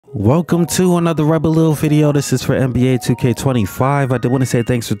Welcome to another Rebel Little video. This is for NBA 2K25. I did want to say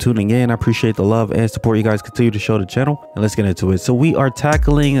thanks for tuning in. I appreciate the love and support you guys continue to show the channel. And let's get into it. So we are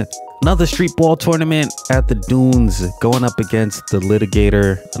tackling another Streetball tournament at the Dunes, going up against the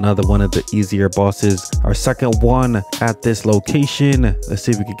Litigator, another one of the easier bosses. Our second one at this location. Let's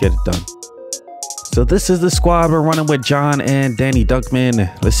see if we can get it done. So this is the squad. We're running with John and Danny Duckman.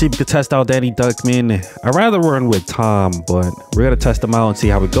 Let's see if we can test out Danny Duckman. I'd rather run with Tom, but we're gonna test him out and see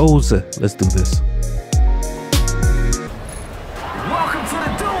how it goes. Let's do this. Welcome to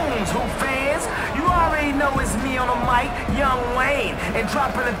the Dunes, Hoop fans. You already know it's me on the mic, Young Wayne, and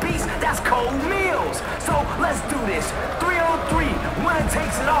dropping the beats, that's Cold Meals. So let's do this. 3-on-3, winner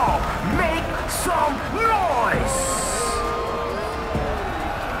takes it all. Make some noise.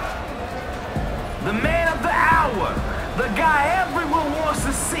 The man of the hour, the guy everyone wants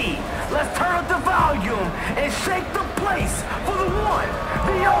to see. Let's turn up the volume and shake the place for the one,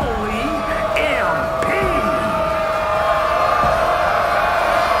 the only MP.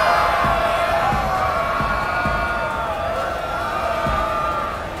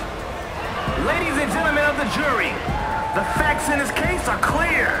 Ladies and gentlemen of the jury, the facts in this case are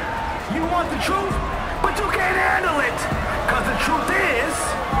clear. You want the truth, but you can't handle it, because the truth is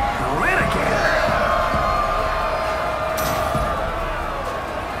Litigator.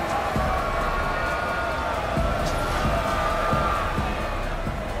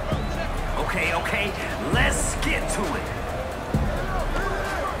 Okay, let's get to it.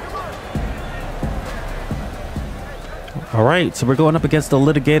 All right, so we're going up against the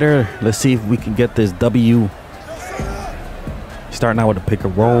Litigator. Let's see if we can get this W. Starting out with a pick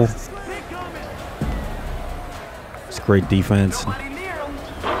and roll. It's great defense.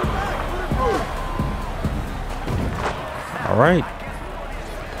 All right.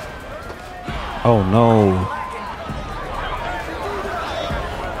 Oh no.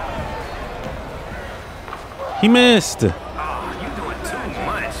 He missed. Oh, you're doing too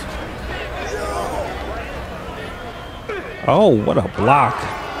much. Oh, what a block.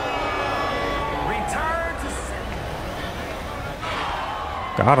 Return to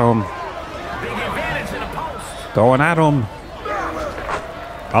Got him. big advantage in the post. Going at him.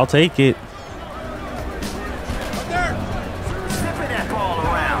 I'll take it. Snipping that ball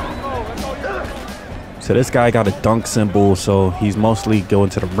around. So this guy got a dunk symbol, so he's mostly going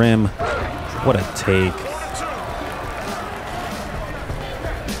to the rim. What a take.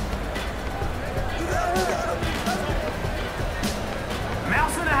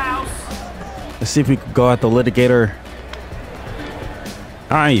 Mouse in the house. Let's see if we can go at the Litigator.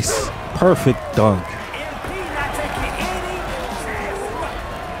 Nice. Perfect dunk. MP not taking any chances.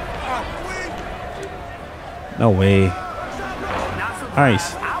 No way. Not surprised.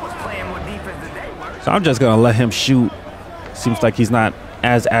 Nice. I was playing more defense than they were. So I'm just going to let him shoot. Seems like he's not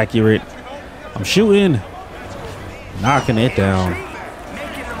as accurate. I'm shooting. Knocking it down.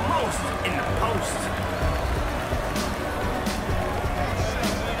 Making the most in the post.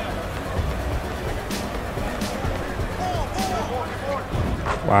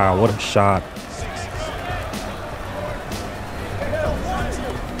 Wow, what a shot.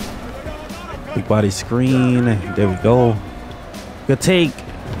 Big body screen. There we go. Good take.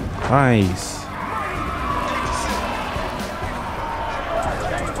 Nice.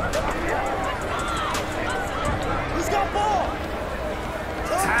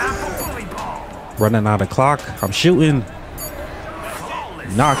 Time for bully ball. Running out of clock. I'm shooting.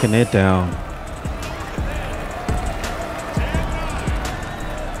 Flawless. Knocking it down.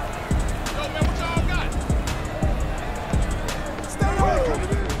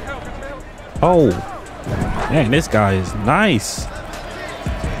 Oh, man, this guy is nice.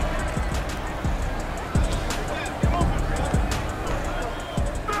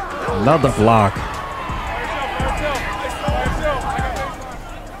 Another block.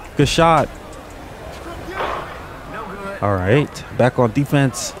 Good shot. No good. All right, back on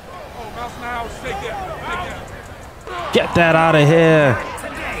defense. Get that out of here.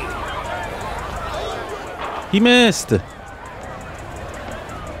 Today. He missed.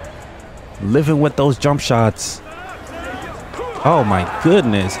 Living with those jump shots. Oh my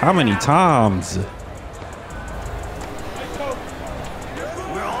goodness, how many times? We're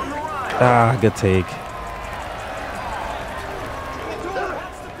on the run. Ah, good take.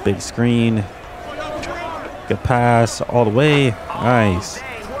 Big screen. Good pass all the way. Nice.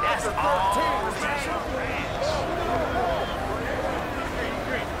 That's all.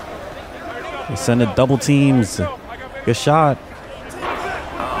 They send it double teams. Good shot.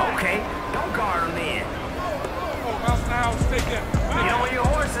 Oh, okay. Don't guard him then. Get on your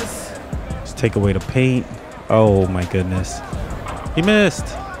horses. Just take away the paint. Oh my goodness. He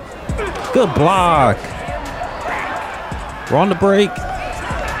missed. Good block. We're on the break.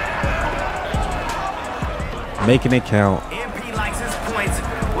 Making it count. MP likes his points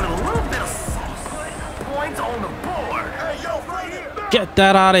with a little bit of sauce. Points on the board. Get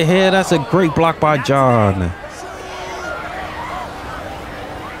that out of here. That's a great block by John.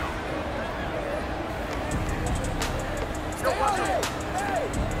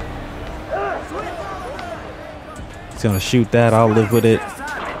 He's gonna shoot that. I'll live with it.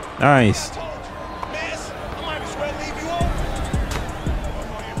 Nice.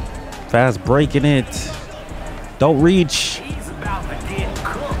 Fast breaking it. Don't reach. He's about to get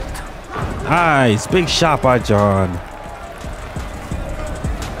cooked. Nice. Big shot by John.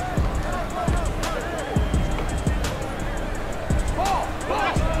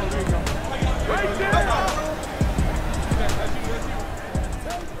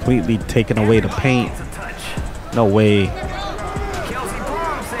 Completely taking away the paint. No way.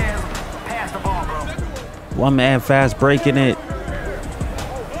 One man fast breaking it.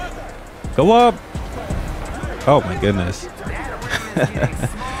 Go up. Oh my goodness.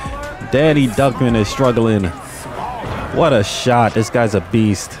 Danny Duckman is struggling. What a shot. This guy's a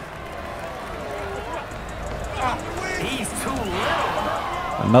beast.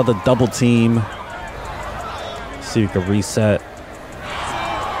 Another double team. See if we can reset.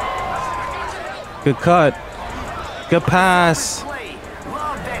 Good cut. Good pass.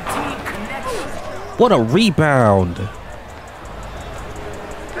 What a rebound.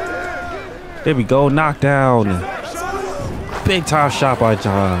 There we go. Knockdown. Big time shot by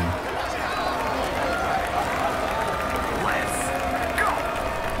John.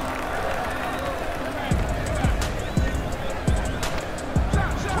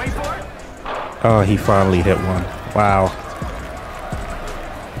 Oh, he finally hit one. Wow.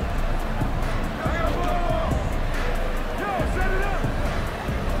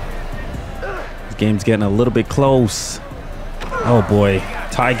 Game's getting a little bit close. Oh boy,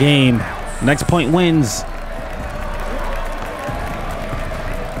 tie game. Next point wins.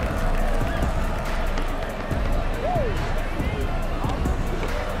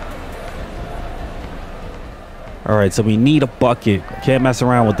 All right, so we need a bucket. Can't mess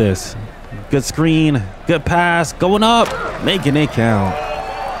around with this. Good screen, good pass, going up, making it count.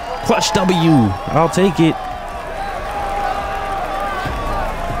 Clutch W, I'll take it.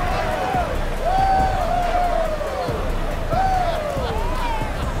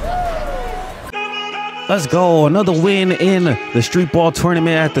 Let's go. Another win in the Streetball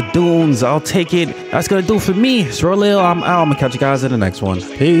tournament at the Dunes. I'll take it. That's going to do it for me. It's Rolil. I'm out. I'm going to catch you guys in the next one.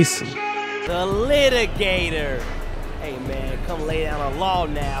 Peace. The Litigator. Hey, man, come lay down a law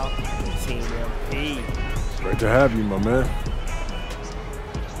now. Team MP. Great to have you, my man.